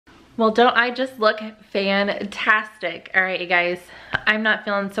Well, don't I just look fantastic? All right, you guys, I'm not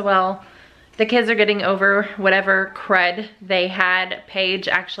feeling so well. The kids are getting over whatever crud they had. Paige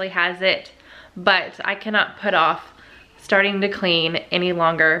actually has it, but I cannot put off starting to clean any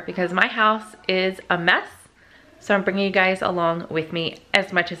longer because my house is a mess. So I'm bringing you guys along with me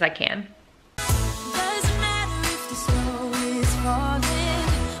as much as I can.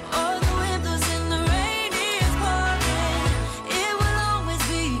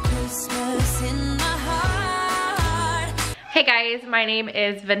 Hey guys, my name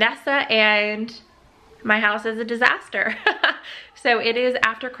is Vanessa and my house is a disaster. So it is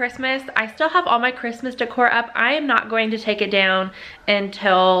after Christmas. I still have all my Christmas decor up. I am not going to take it down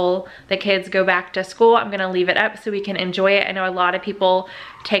until the kids go back to school. I'm gonna leave it up so we can enjoy it. I know a lot of people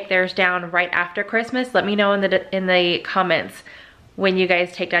take theirs down right after Christmas. Let me know in the comments when you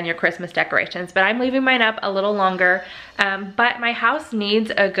guys take down your Christmas decorations, but I'm leaving mine up a little longer. But my house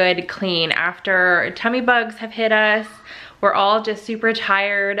needs a good clean after tummy bugs have hit us. We're all just super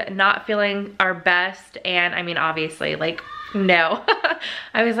tired, not feeling our best, and I mean, obviously, like, no.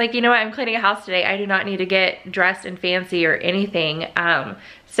 I was like, you know what, I'm cleaning a house today. I do not need to get dressed and fancy or anything.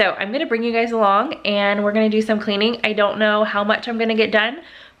 So I'm gonna bring you guys along and we're gonna do some cleaning. I don't know how much I'm gonna get done,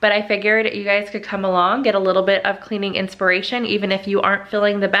 but I figured you guys could come along, get a little bit of cleaning inspiration, even if you aren't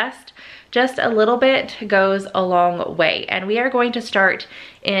feeling the best. Just a little bit goes a long way. And we are going to start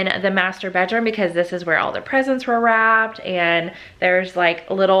in the master bedroom because this is where all the presents were wrapped, and there's like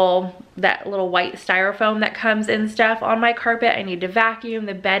that little white styrofoam that comes in stuff on my carpet. I need to vacuum,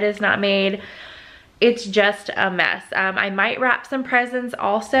 the bed is not made. It's just a mess. I might wrap some presents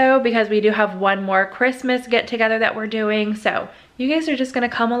also because we do have one more Christmas get together that we're doing. So you guys are just gonna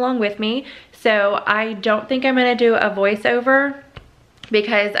come along with me. So I don't think I'm gonna do a voiceover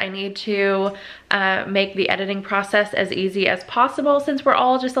because I need to make the editing process as easy as possible since we're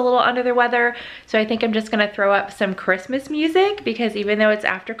all just a little under the weather. So I think I'm just gonna throw up some Christmas music because even though it's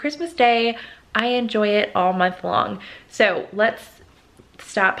after Christmas Day, I enjoy it all month long. So let's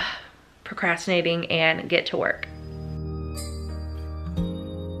stop procrastinating and get to work.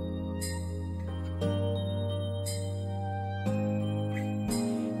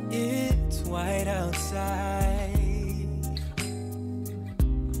 It's white outside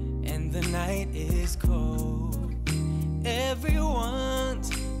and the night is cold.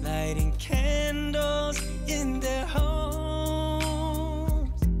 Everyone's lighting candles in their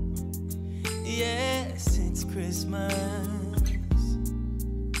homes. Yes, it's Christmas.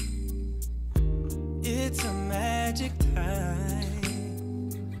 It's a magic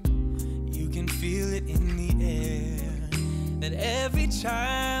time. You can feel it in the air, that every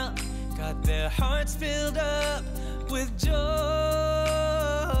child got their hearts filled up with joy.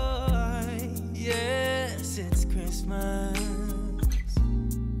 Yes, it's Christmas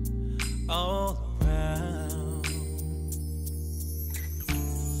all around.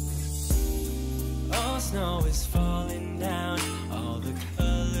 All snow is falling down, all the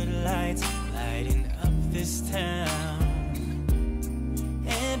colored lights lighting up this town.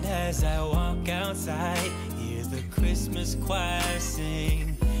 And as I walk outside, hear the Christmas choir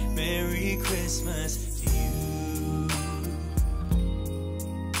sing, Merry Christmas to you.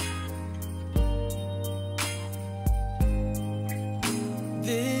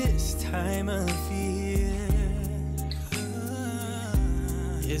 This time of year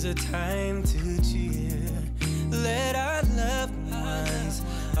is a time to cheer. Let our loved ones,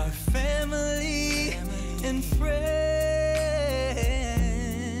 our family and friends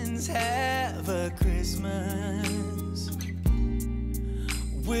have a Christmas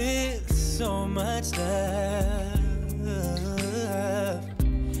with so much love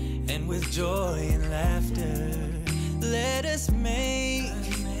and with joy and laughter. Let us make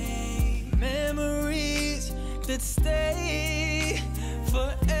memories that stay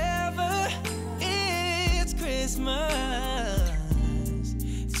forever. It's Christmas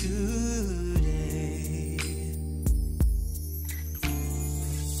today.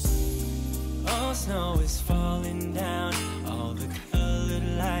 All snow is falling down, all the colored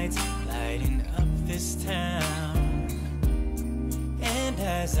lights lighting up this town. And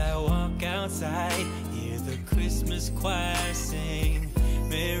as I walk outside, hear the Christmas choir sing,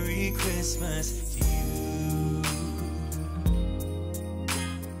 Merry Christmas to you.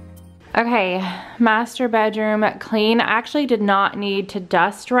 Okay, master bedroom clean. I actually did not need to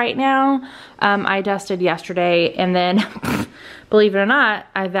dust right now. I dusted yesterday and then, believe it or not,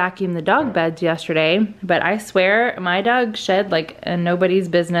 I vacuumed the dog beds yesterday, but I swear my dog shed like nobody's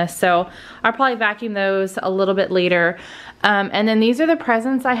business. So I'll probably vacuum those a little bit later. And then these are the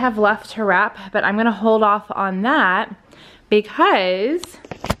presents I have left to wrap, but I'm gonna hold off on that because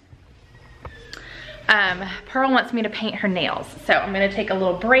Pearl wants me to paint her nails. So I'm gonna take a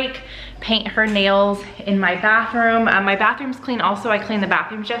little break, paint her nails in my bathroom. My bathroom's clean also. I cleaned the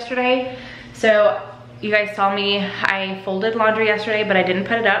bathrooms yesterday. So you guys saw me, I folded laundry yesterday, but I didn't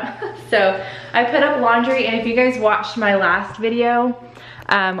put it up. So I put up laundry, and if you guys watched my last video,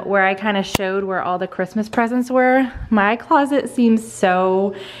 where I kind of showed where all the Christmas presents were, my closet seems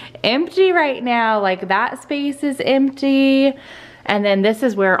so empty right now. Like that space is empty. And then this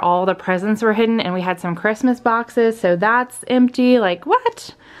is where all the presents were hidden, and we had some Christmas boxes, so that's empty. Like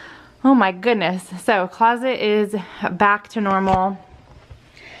what? Oh my goodness. So closet is back to normal.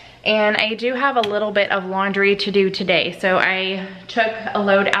 And I do have a little bit of laundry to do today. So I took a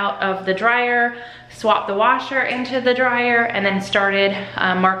load out of the dryer, swapped the washer into the dryer, and then started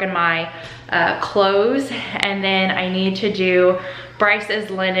marking my clothes. And then I need to do Bryce's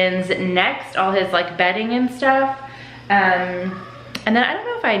linens next, all his like bedding and stuff. And then I don't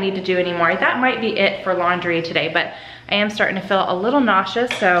know if I need to do any more. That might be it for laundry today, but I am starting to feel a little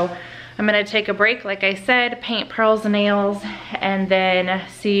nauseous, so I'm gonna take a break, like I said, paint Pearl's nails, and then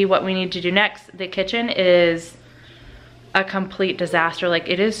see what we need to do next. The kitchen is a complete disaster. Like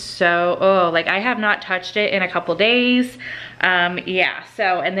it is so, oh, like I have not touched it in a couple days. Yeah,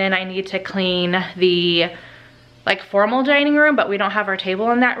 so, and then I need to clean the like formal dining room, but we don't have our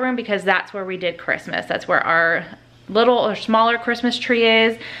table in that room because that's where we did Christmas. That's where our little or smaller Christmas tree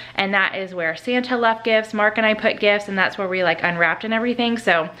is, and that is where Santa left gifts. Mark and I put gifts, and that's where we like unwrapped and everything.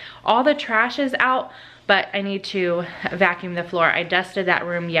 So all the trash is out, but I need to vacuum the floor. I dusted that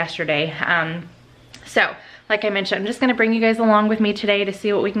room yesterday. So like I mentioned, I'm just gonna bring you guys along with me today to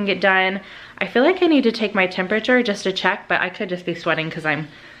see what we can get done. I feel like I need to take my temperature just to check, but I could just be sweating because I'm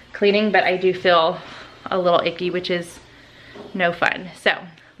cleaning, but I do feel a little icky, which is no fun. So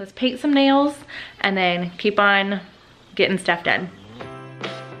let's paint some nails and then keep on getting stuff done.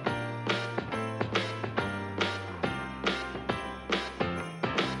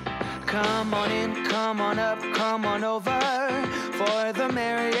 Come on in, come on up, come on over for the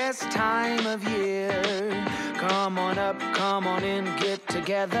merriest time of year. Come on up, come on in, get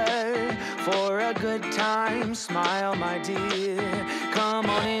together for a good time. Smile, my dear. Come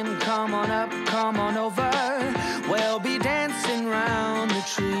on in, come on up, come on over. We'll be dancing round the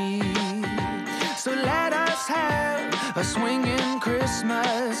tree. So let us have a swinging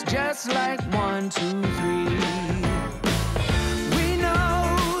Christmas, just like 1, 2, 3. We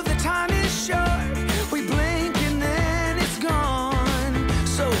know the time is short, we blink and then it's gone.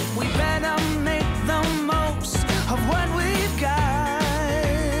 So we better make the most of what we've got.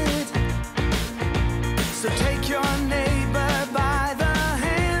 So take your neighbor by the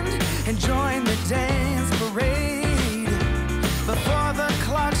hand and join the dance parade before the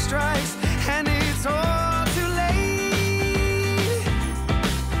clock strikes and it's all too late.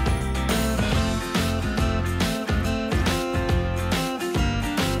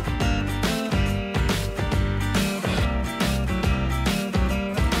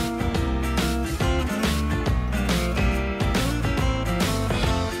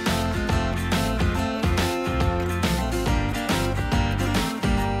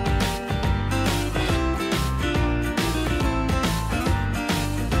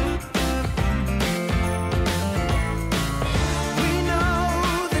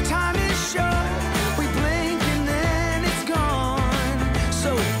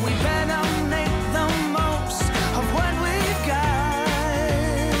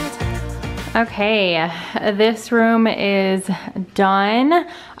 Okay, this room is done.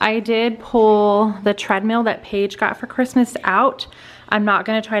 I did pull the treadmill that Paige got for Christmas out. I'm not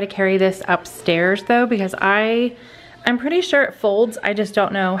gonna try to carry this upstairs though, because I'm pretty sure it folds. I just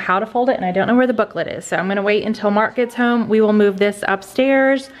don't know how to fold it, and I don't know where the booklet is. So I'm gonna wait until Mark gets home. We will move this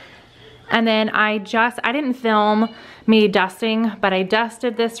upstairs. And then I didn't film me dusting, but I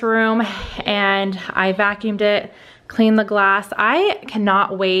dusted this room and I vacuumed it, cleaned the glass. I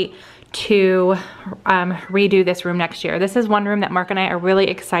cannot wait to redo this room next year. This is one room that Mark and I are really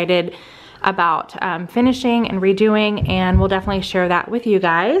excited about finishing and redoing, and we'll definitely share that with you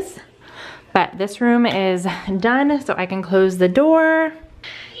guys. But this room is done, so I can close the door.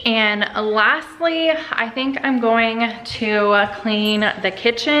 And lastly, I think I'm going to clean the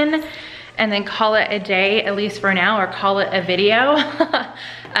kitchen and then call it a day, at least for now, or call it a video.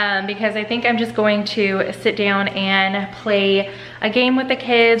 Because I think I'm just going to sit down and play a game with the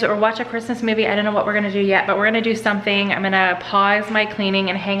kids or watch a Christmas movie. I don't know what we're gonna do yet, but we're gonna do something. I'm gonna pause my cleaning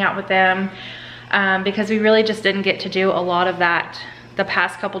and hang out with them because we really just didn't get to do a lot of that the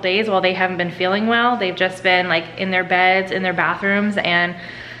past couple days while they haven't been feeling well. They've just been like in their beds, in their bathrooms, and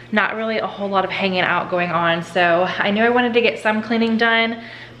not really a whole lot of hanging out going on. So I knew I wanted to get some cleaning done,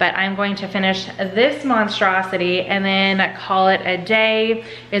 but I'm going to finish this monstrosity and then call it a day.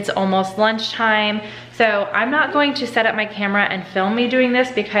 It's almost lunchtime. So I'm not going to set up my camera and film me doing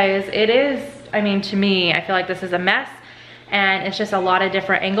this because it is, I mean, to me, I feel like this is a mess. And it's just a lot of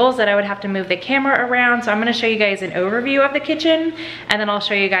different angles that I would have to move the camera around. So I'm gonna show you guys an overview of the kitchen, and then I'll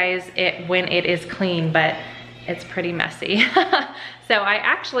show you guys it when it is clean, but it's pretty messy. So I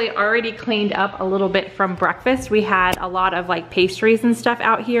actually already cleaned up a little bit from breakfast. We had a lot of like pastries and stuff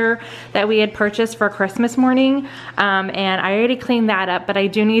out here that we had purchased for Christmas morning. And I already cleaned that up, but I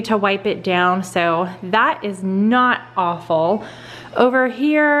do need to wipe it down. So that is not awful. Over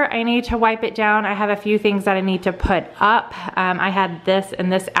here, I need to wipe it down. I have a few things that I need to put up. I had this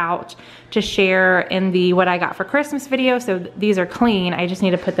and this out to share in the what I got for Christmas video. So these are clean. I just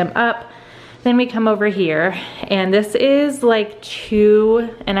need to put them up. Then we come over here, and this is like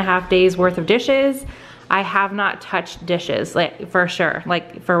 2.5 days worth of dishes. I have not touched dishes, like for sure,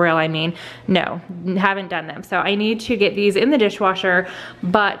 like for real, I mean, no, haven't done them. So I need to get these in the dishwasher,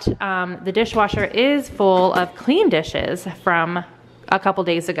 but the dishwasher is full of clean dishes from a couple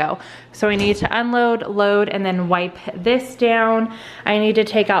days ago. So I need to unload, load, and then wipe this down. I need to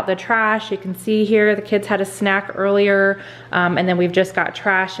take out the trash. You can see here the kids had a snack earlier, and then we've just got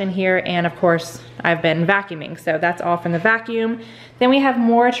trash in here, and of course I've been vacuuming, so that's all from the vacuum. Then we have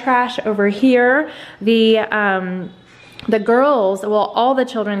more trash over here. The girls, well, all the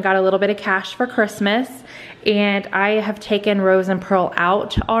children got a little bit of cash for Christmas, and I have taken Rose and Pearl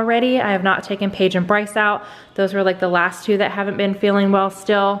out already. I have not taken Paige and Bryce out. Those were like the last two that haven't been feeling well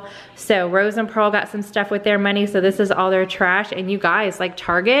still. So Rose and Pearl got some stuff with their money, so this is all their trash. And you guys, like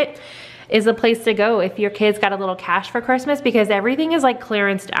Target is a place to go if your kids got a little cash for Christmas, because everything is like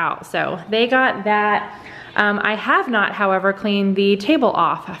clearanced out. So they got that. I have not, however, cleaned the table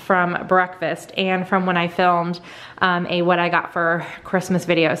off from breakfast and from when I filmed a what I got for Christmas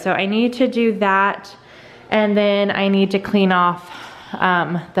video. So I need to do that. And then I need to clean off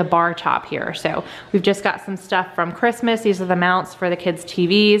the bar top here. So we've just got some stuff from Christmas. These are the mounts for the kids'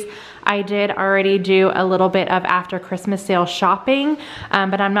 TVs. I did already do a little bit of after Christmas sale shopping,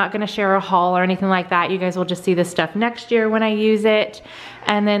 but I'm not gonna share a haul or anything like that. You guys will just see this stuff next year when I use it.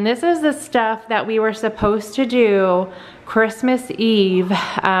 And then this is the stuff that we were supposed to do Christmas Eve,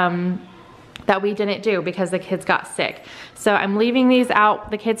 that we didn't do because the kids got sick. So I'm leaving these out.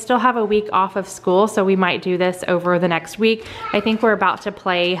 The kids still have a week off of school, so we might do this over the next week. I think we're about to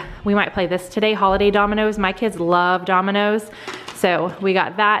play, we might play this today, holiday dominoes. My kids love dominoes. So we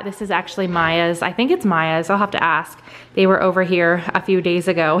got that. This is actually Maya's. I think it's Maya's. I'll have to ask. They were over here a few days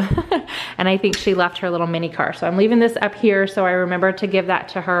ago and I think she left her little mini car. So I'm leaving this up here so I remember to give that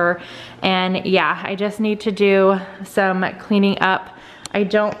to her. And yeah, I just need to do some cleaning up. I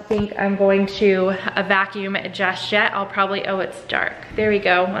don't think I'm going to vacuum just yet. I'll probably, oh, it's dark. There we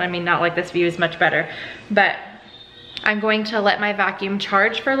go. I mean, not like this view is much better, but I'm going to let my vacuum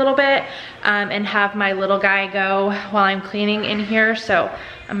charge for a little bit and have my little guy go while I'm cleaning in here. So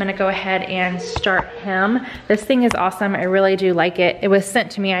I'm gonna go ahead and start him. This thing is awesome. I really do like it. It was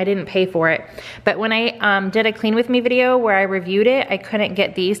sent to me. I didn't pay for it. But when I did a clean with me video where I reviewed it, I couldn't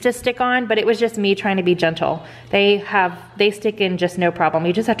get these to stick on, but it was just me trying to be gentle. They stick in just no problem.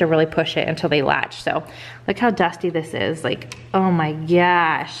 You just have to really push it until they latch. So look how dusty this is. Like, oh my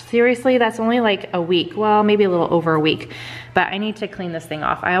gosh. Seriously, that's only like a week. Well, maybe a little over a week. But I need to clean this thing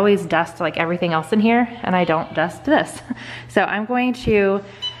off. I always dust like everything else in here, and I don't dust this. So I'm going to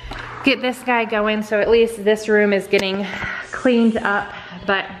get this guy going, so at least this room is getting cleaned up.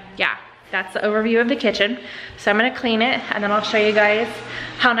 But yeah, that's the overview of the kitchen. So I'm gonna clean it, and then I'll show you guys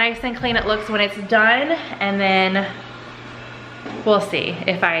how nice and clean it looks when it's done, and then we'll see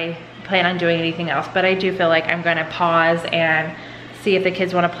if I plan on doing anything else. But I do feel like I'm gonna pause and see if the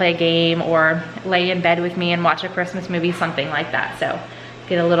kids want to play a game or lay in bed with me and watch a Christmas movie, something like that. So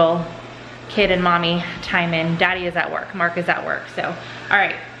get a little kid and mommy time in. Daddy is at work, Mark is at work. So, all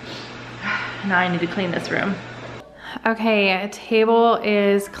right, now I need to clean this room. Okay, table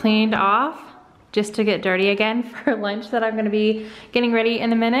is cleaned off just to get dirty again for lunch that I'm gonna be getting ready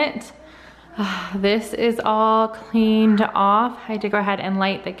in a minute. This is all cleaned off. I had to go ahead and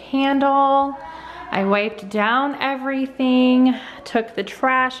light the candle. I wiped down everything, took the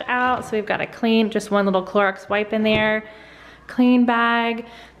trash out, so we've got a clean, just one little Clorox wipe in there, clean bag.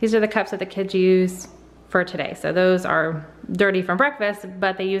 These are the cups that the kids use for today. So those are dirty from breakfast,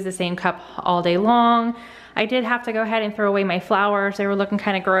 but they use the same cup all day long. I did have to go ahead and throw away my flowers. They were looking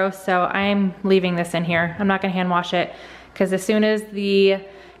kind of gross, so I'm leaving this in here. I'm not gonna hand wash it, because as soon as the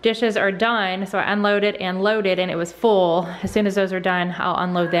dishes are done, so I unloaded and loaded and it was full. As soon as those are done, I'll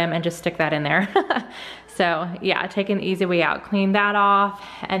unload them and just stick that in there. So yeah, taking the easy way out. Cleaned that off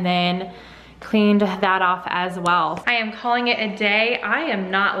and then cleaned that off as well. I am calling it a day. I am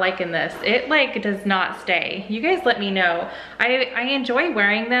not liking this. It like does not stay. You guys let me know. I enjoy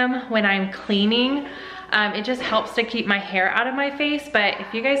wearing them when I'm cleaning. It just helps to keep my hair out of my face, but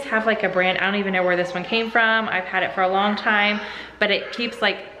if you guys have like a brand, I don't even know where this one came from. I've had it for a long time, but it keeps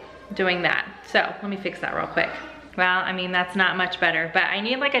like doing that. So let me fix that real quick. Well, I mean, that's not much better, but I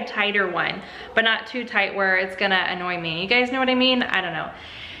need like a tighter one, but not too tight where it's gonna annoy me. You guys know what I mean? I don't know.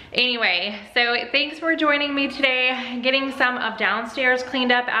 Anyway, so thanks for joining me today, getting some of downstairs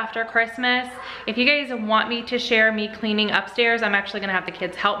cleaned up after Christmas. If you guys want me to share me cleaning upstairs, I'm actually gonna have the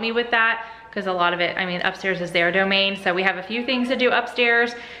kids help me with that, because a lot of it, I mean, upstairs is their domain, so we have a few things to do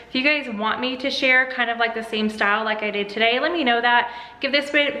upstairs. If you guys want me to share kind of like the same style like I did today, let me know that. Give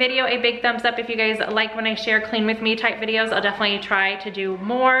this video a big thumbs up if you guys like when I share clean with me type videos. I'll definitely try to do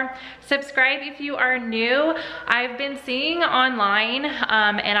more. Subscribe if you are new. I've been seeing online,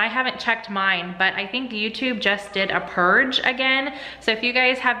 and I haven't checked mine, but I think YouTube just did a purge again. So if you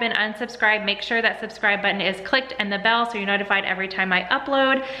guys have been unsubscribed, make sure that subscribe button is clicked and the bell so you're notified every time I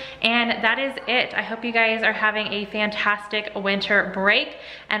upload. And that is it. I hope you guys are having a fantastic winter break,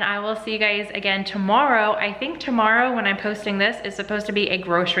 and I will see you guys again tomorrow. I think tomorrow when I'm posting this is supposed to be a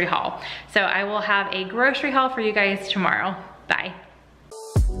grocery haul. So I will have a grocery haul for you guys tomorrow. Bye.